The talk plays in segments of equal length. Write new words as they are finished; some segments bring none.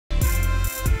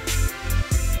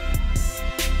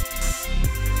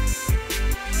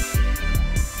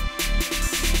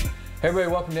Hey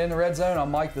everybody, welcome to In the Red Zone. I'm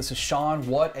Mike, this is Sean.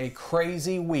 What a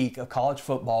crazy week of college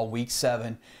football, week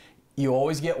 7. You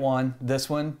always get one. This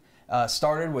one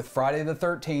started with Friday the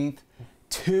 13th.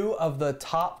 2 of the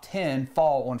top 10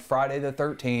 fall on Friday the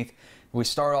 13th. We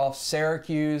start off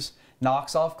Syracuse,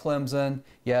 knocks off Clemson.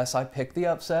 Yes, I picked the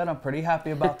upset. I'm pretty happy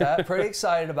about that. Pretty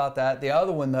excited about that. The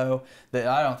other one, though, that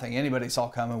I don't think anybody saw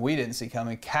coming, we didn't see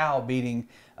coming, Cal beating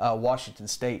Washington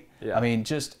State. Yeah. I mean,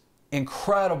 just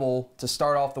incredible to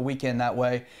start off the weekend that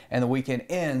way, and the weekend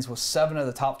ends with 7 of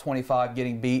the top 25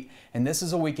 getting beat. And this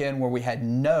is a weekend where we had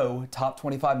no top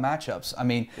 25 matchups. I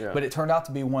mean, but it turned out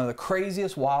to be one of the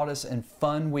craziest, wildest, and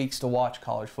fun weeks to watch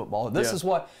college football. This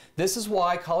is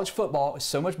why college football is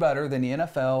so much better than the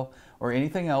NFL or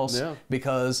anything else,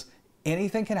 because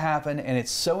anything can happen, and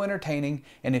it's so entertaining.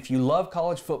 And if you love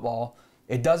college football,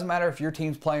 it doesn't matter if your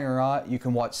team's playing or not. You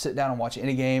can sit down and watch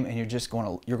any game, and you're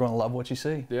going to love what you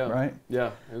see. Yeah. Right.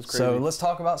 Yeah. It was crazy. So let's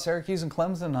talk about Syracuse and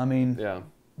Clemson. I mean,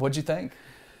 what'd you think?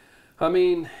 I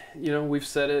mean, we've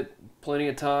said it plenty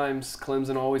of times.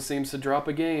 Clemson always seems to drop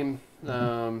a game.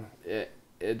 It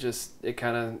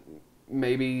kind of,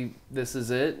 maybe this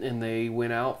is it, and they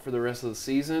went out for the rest of the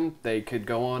season. They could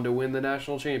go on to win the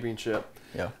national championship.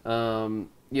 Yeah.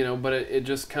 But it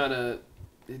just kind of.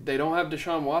 They don't have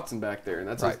Deshaun Watson back there, and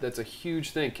that's a huge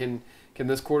thing. Can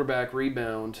this quarterback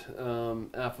rebound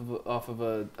off of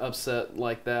a upset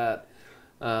like that?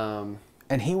 And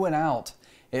he went out.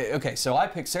 Okay, so I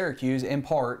picked Syracuse in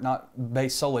part, not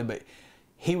based solely, but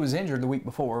he was injured the week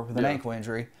before with an ankle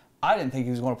injury. I didn't think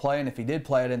he was going to play, and if he did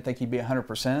play, I didn't think he'd be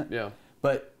 100%. Yeah.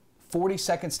 But 40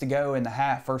 seconds to go in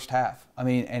the first half. I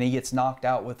mean, and he gets knocked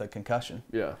out with a concussion.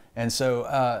 Yeah. And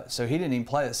so so he didn't even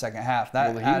play the second half.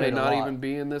 That he may not even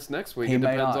be in this next week. It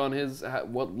depends on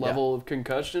what level of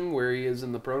concussion, where he is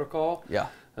in the protocol. Yeah.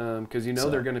 Because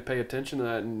they're going to pay attention to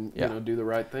that and do the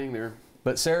right thing there.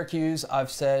 But Syracuse,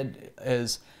 I've said,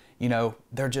 is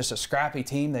they're just a scrappy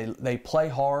team. They play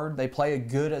hard. They play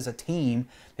good as a team.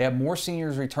 They have more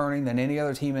seniors returning than any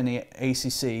other team in the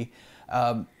ACC.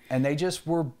 And they just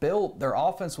were built, their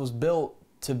offense was built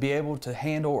to be able to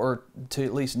handle or to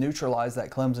at least neutralize that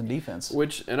Clemson defense.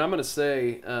 And I'm going to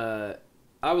say,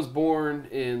 I was born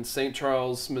in St.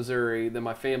 Charles, Missouri. Then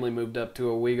my family moved up to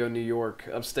Owego, New York,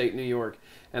 upstate New York.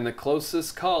 And the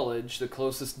closest college, the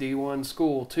closest D1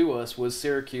 school to us was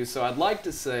Syracuse. So I'd like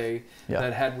to say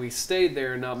that had we stayed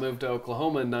there and not moved to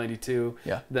Oklahoma in '92,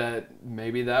 that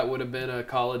maybe that would have been a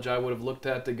college I would have looked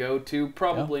at to go to.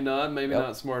 Probably not. Maybe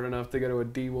not smart enough to go to a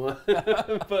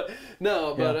D1.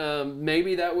 but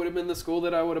maybe that would have been the school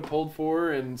that I would have pulled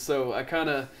for. And so I kind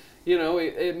of...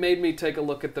 it made me take a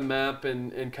look at the map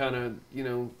and kind of,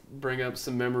 bring up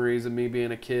some memories of me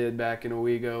being a kid back in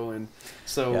Owego. And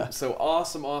so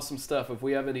awesome stuff. If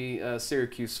we have any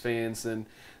Syracuse fans, then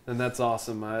that's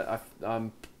awesome.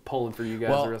 I'm pulling for you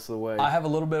guys the rest of the way. I have a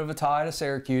little bit of a tie to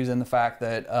Syracuse in the fact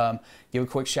that give a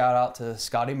quick shout out to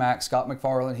Scott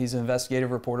McFarland. He's an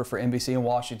investigative reporter for NBC in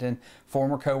Washington,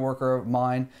 former co-worker of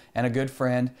mine and a good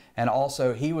friend. And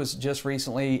also he was just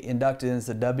recently inducted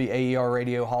into the WAER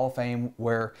Radio Hall of Fame,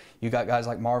 where you got guys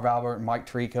like Marv Albert and Mike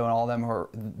Tirico and all of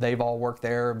them they've all worked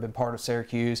there, been part of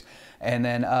Syracuse. And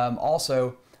then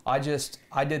also I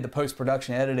did the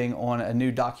post-production editing on a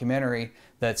new documentary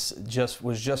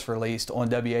was just released on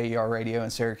WAER Radio in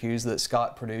Syracuse that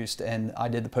Scott produced, and I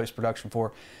did the post-production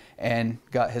for, and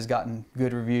has gotten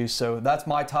good reviews. So that's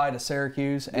my tie to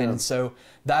Syracuse, and so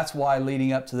that's why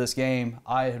leading up to this game,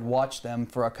 I had watched them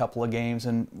for a couple of games,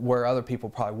 and where other people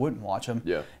probably wouldn't watch them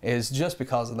is just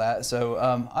because of that. So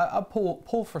I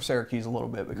pull for Syracuse a little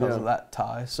bit because of that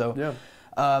tie. So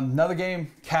another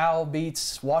game, Cal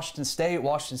beats Washington State.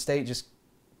 Washington State just,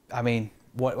 I mean,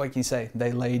 what can you say?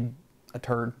 They laid a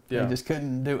turd. They just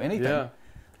couldn't do anything.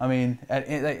 I mean,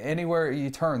 anywhere you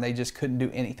turn, they just couldn't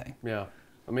do anything. Yeah.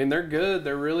 I mean, they're good.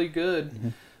 They're really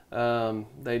good.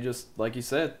 They just, like you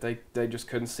said, they just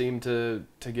couldn't seem to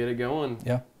get it going.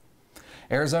 Yeah.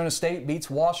 Arizona State beats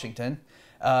Washington.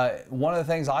 One of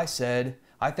the things I said,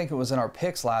 I think it was in our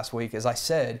picks last week, is I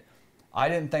said I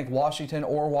didn't think Washington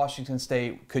or Washington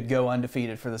State could go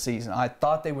undefeated for the season. I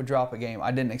thought they would drop a game.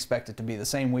 I didn't expect it to be the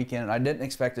same weekend, and I didn't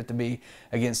expect it to be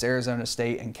against Arizona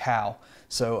State and Cal.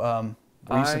 So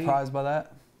were you surprised by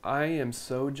that? I am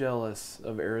so jealous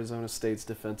of Arizona State's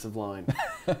defensive line.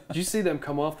 Did you see them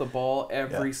come off the ball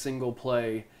every single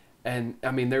play? And,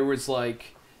 I mean, there was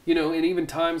like, and even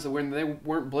times when they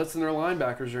weren't blitzing their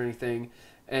linebackers or anything,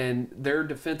 and their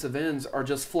defensive ends are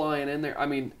just flying in there. I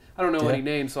mean, I don't know any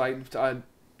names, so I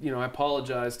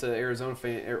apologize to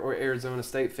Arizona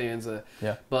State fans.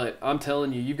 But I'm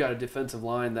telling you, you've got a defensive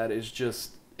line that is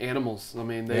just animals. I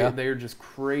mean, they're just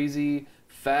crazy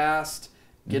fast,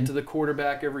 get to the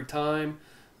quarterback every time.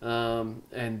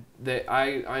 And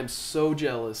I'm so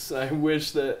jealous. I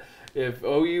wish that if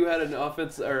OU had an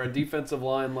offense or a defensive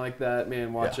line like that,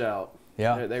 man, watch out.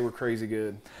 Yeah, they were crazy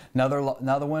good. Another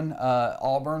one,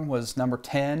 Auburn was number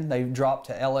 10. They dropped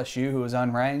to LSU, who was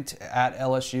unranked at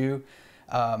LSU.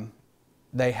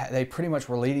 They pretty much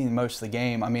were leading most of the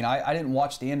game. I mean, I didn't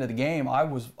watch the end of the game. I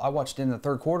watched in the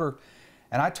third quarter,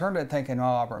 and I turned it thinking, oh,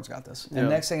 Auburn's got this. And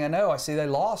next thing I know, I see they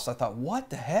lost. I thought,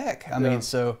 what the heck? I mean,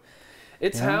 so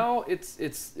it's how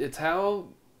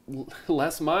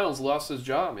Les Miles lost his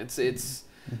job. It's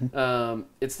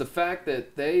the fact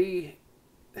that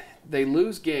they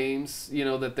lose games,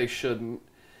 that they shouldn't,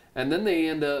 and then they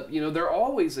end up, they're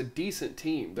always a decent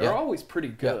team. They're always pretty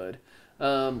good.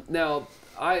 But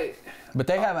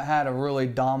they haven't had a really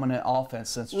dominant offense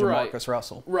since Jamarcus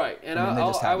Russell. Right, and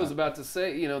I was about to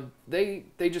say,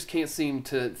 they just can't seem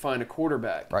to find a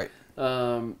quarterback. Right.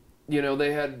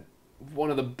 They had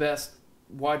one of the best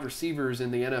wide receivers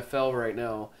in the NFL right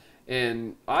now,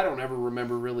 and I don't ever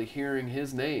remember really hearing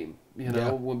his name.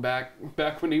 When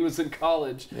back when he was in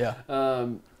college. Yeah.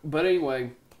 But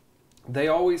anyway, they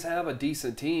always have a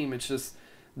decent team. It's just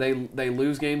they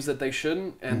lose games that they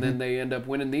shouldn't, and then they end up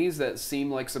winning these that seem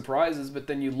like surprises. But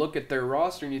then you look at their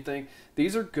roster and you think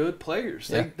these are good players.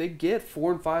 Yeah. They get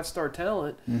 4- and 5-star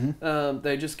talent.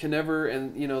 They just can never,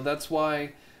 and that's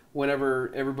why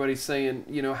whenever everybody's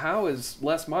saying, how is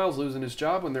Les Miles losing his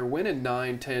job when they're winning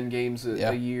 9-10 games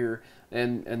a year?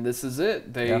 And this is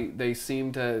it. They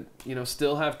seem to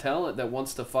still have talent that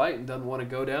wants to fight and doesn't want to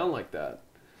go down like that.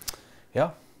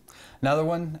 Yeah. Another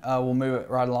one, we'll move it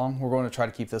right along. We're going to try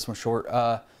to keep this one short.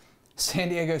 San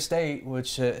Diego State,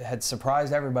 which had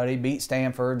surprised everybody, beat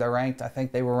Stanford. I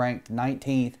think they were ranked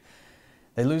 19th.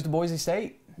 They lose to Boise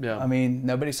State. Yeah. I mean,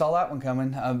 nobody saw that one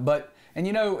coming. In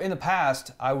the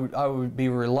past, I would be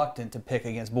reluctant to pick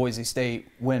against Boise State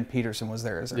when Peterson was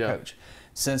there as their coach.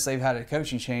 Since they've had a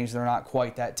coaching change, they're not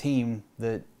quite that team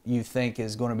that you think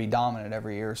is going to be dominant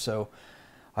every year. So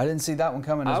I didn't see that one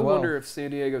coming as well. I wonder if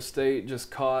San Diego State just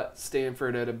caught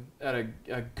Stanford at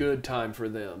a good time for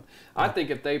them. I think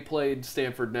if they played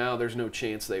Stanford now, there's no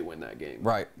chance they win that game.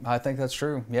 Right. I think that's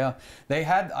true. Yeah. They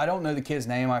had, I don't know the kid's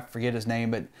name, I forget his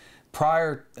name, but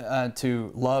prior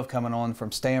to Love coming on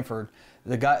from Stanford,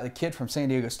 the kid from San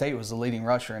Diego State was the leading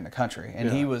rusher in the country, and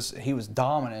he was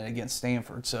dominant against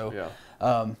Stanford. So,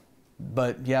 so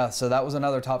that was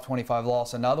another top 25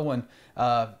 loss. Another one,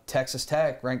 Texas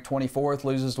Tech, ranked 24th,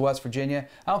 loses to West Virginia.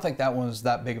 I don't think that one was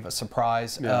that big of a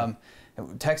surprise. Yeah.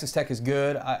 Texas Tech is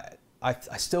good. I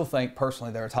still think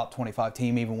personally they're a top 25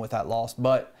 team even with that loss,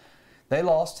 but they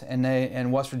lost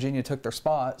and West Virginia took their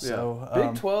spot. So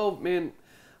Big 12, man.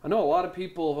 I know a lot of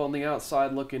people on the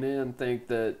outside looking in think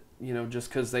that just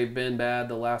because they've been bad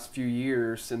the last few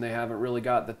years and they haven't really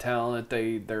got the talent,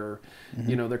 they're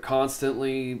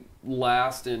constantly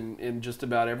last in just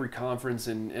about every conference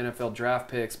in NFL draft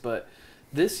picks. But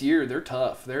this year they're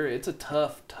tough. It's a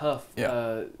tough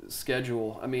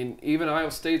schedule. I mean, even Iowa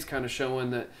State's kind of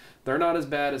showing that they're not as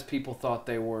bad as people thought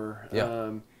they were.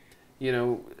 Yeah.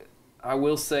 I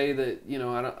will say that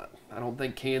I don't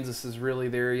think Kansas is really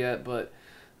there yet, but.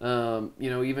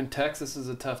 Even Texas is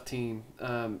a tough team.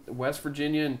 West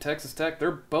Virginia and Texas Tech,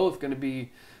 they're both going to be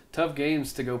tough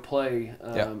games to go play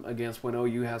against when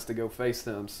OU has to go face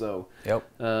them. So,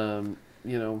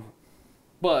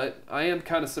 but I am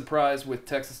kind of surprised with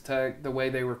Texas Tech, the way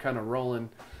they were kind of rolling.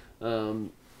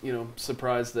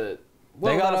 Surprised that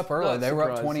they got up early. They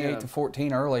were up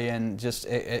 28-14 early, and just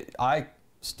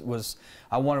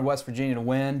I wanted West Virginia to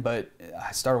win, but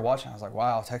I started watching. I was like,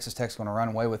 wow, Texas Tech's going to run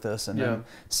away with this. And then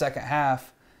second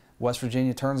half, West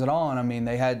Virginia turns it on. I mean,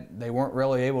 they weren't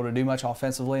really able to do much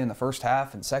offensively in the first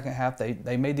half, and second half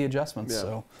they made the adjustments. Yeah.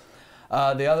 So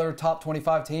the other top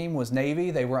 25 team was Navy.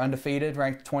 They were undefeated,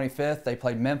 ranked 25th. They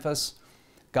played Memphis,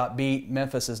 got beat.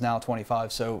 Memphis is now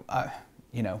 25. So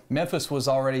Memphis was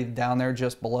already down there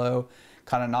just below,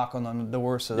 kind of knock on the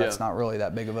door, so that's not really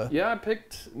that big of a... Yeah, I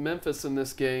picked Memphis in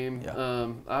this game.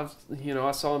 Yeah.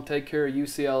 I saw them take care of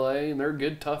UCLA, and they're a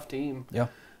good, tough team. Yeah.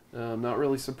 I'm not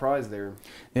really surprised there.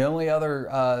 The only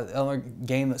other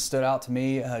game that stood out to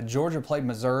me, Georgia played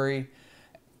Missouri.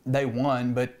 They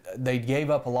won, but they gave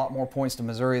up a lot more points to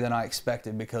Missouri than I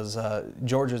expected because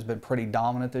Georgia's been pretty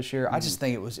dominant this year. I just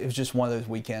think it was just one of those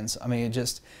weekends. I mean,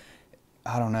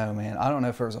 I don't know, man. I don't know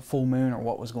if there was a full moon or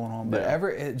what was going on, but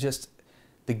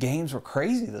the games were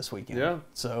crazy this weekend. Yeah.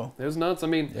 So it was nuts. I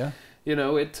mean,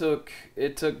 it took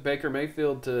Baker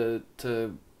Mayfield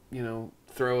to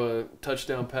throw a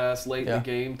touchdown pass late in the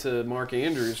game to Mark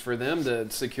Andrews for them to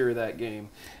secure that game.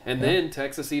 And then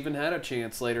Texas even had a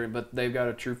chance later, but they've got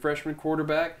a true freshman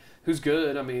quarterback who's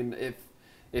good. I mean,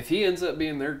 if he ends up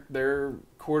being their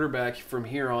quarterback from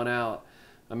here on out,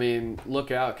 I mean,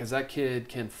 look out, because that kid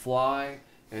can fly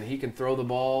and he can throw the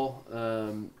ball.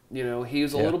 You know, he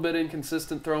was a little bit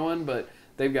inconsistent throwing, but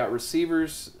they've got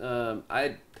receivers.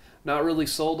 I'm not really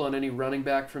sold on any running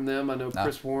back from them. I know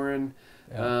Chris Warren.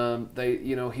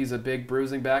 He's a big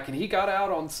bruising back, and he got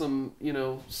out on some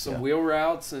wheel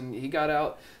routes, and he got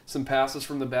out some passes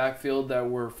from the backfield that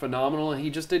were phenomenal, and he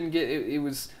just didn't get it. It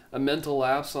was a mental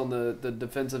lapse on the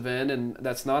defensive end, and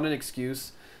that's not an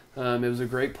excuse. It was a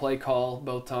great play call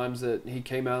both times that he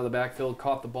came out of the backfield,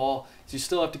 caught the ball. So you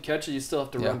still have to catch it. You still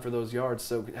have to run for those yards.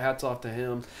 So hats off to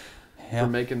him for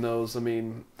making those. I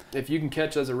mean, if you can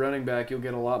catch as a running back, you'll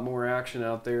get a lot more action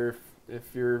out there.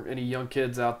 If you're any young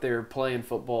kids out there playing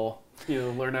football,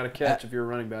 learn how to catch if you're a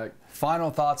running back. Final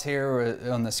thoughts here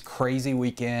on this crazy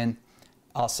weekend.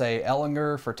 I'll say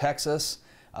Ellinger for Texas.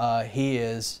 He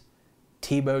is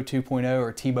Tebow 2.0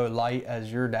 or Tebow Light,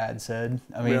 as your dad said.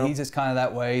 I mean, he's just kind of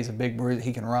that way. He's a big bruiser.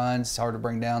 He can run. It's hard to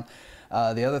bring down.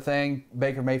 The other thing,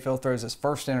 Baker Mayfield throws his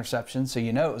first interception, so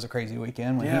you know it was a crazy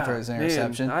weekend when he throws an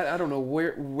interception. I don't know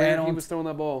where he was throwing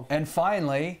that ball. And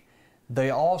finally, the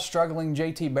all-struggling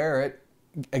J.T. Barrett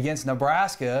against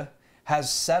Nebraska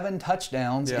has 7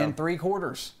 touchdowns in 3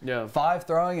 quarters. 5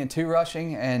 throwing and 2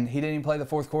 rushing, and he didn't even play the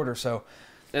fourth quarter. So.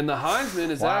 And the Heisman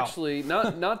is actually,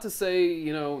 not to say,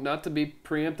 not to be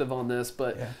preemptive on this,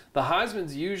 but the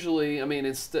Heisman's usually, I mean,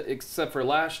 except for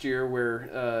last year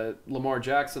where Lamar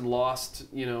Jackson lost,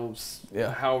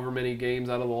 however many games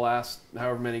out of the last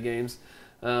however many games.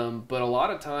 But a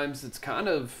lot of times it's kind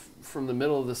of from the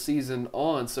middle of the season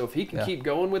on. So if he can keep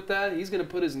going with that, he's going to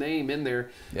put his name in there.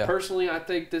 Personally, I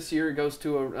think this year it goes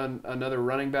to another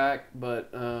running back. But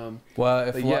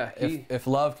if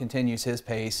Love continues his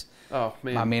pace, oh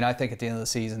man, I mean, I think at the end of the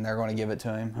season they're going to give it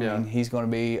to him. I mean, he's going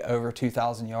to be over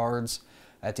 2,000 yards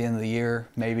at the end of the year,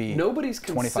 maybe. Nobody's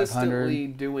consistently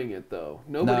doing it though.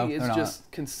 Nobody is just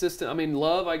consistent. I mean,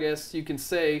 Love, I guess you can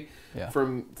say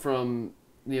from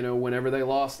whenever they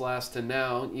lost last to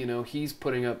now, he's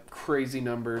putting up crazy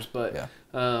numbers, but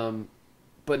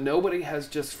nobody has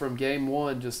just from game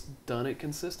one just done it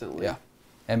consistently. Yeah,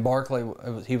 and Barkley,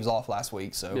 he was off last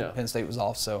week, so Penn State was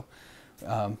off, so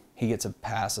he gets a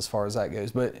pass as far as that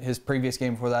goes. But his previous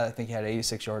game before that, I think he had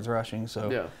 86 yards rushing,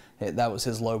 so that was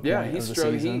his low point of the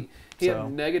season. He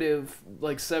had negative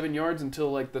 7 yards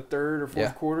until the third or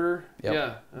fourth quarter.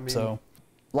 Yeah, I mean. So.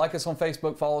 Like us on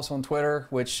Facebook, follow us on Twitter,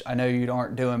 which I know you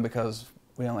aren't doing because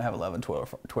we only have 11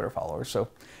 Twitter followers, so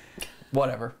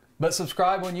whatever. But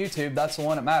subscribe on YouTube. That's the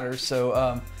one that matters.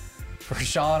 So for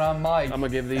Sean, I'm Mike. I'm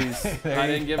going to give these. I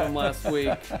didn't give them last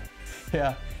week.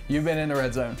 Yeah, you've been in the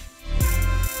Red Zone.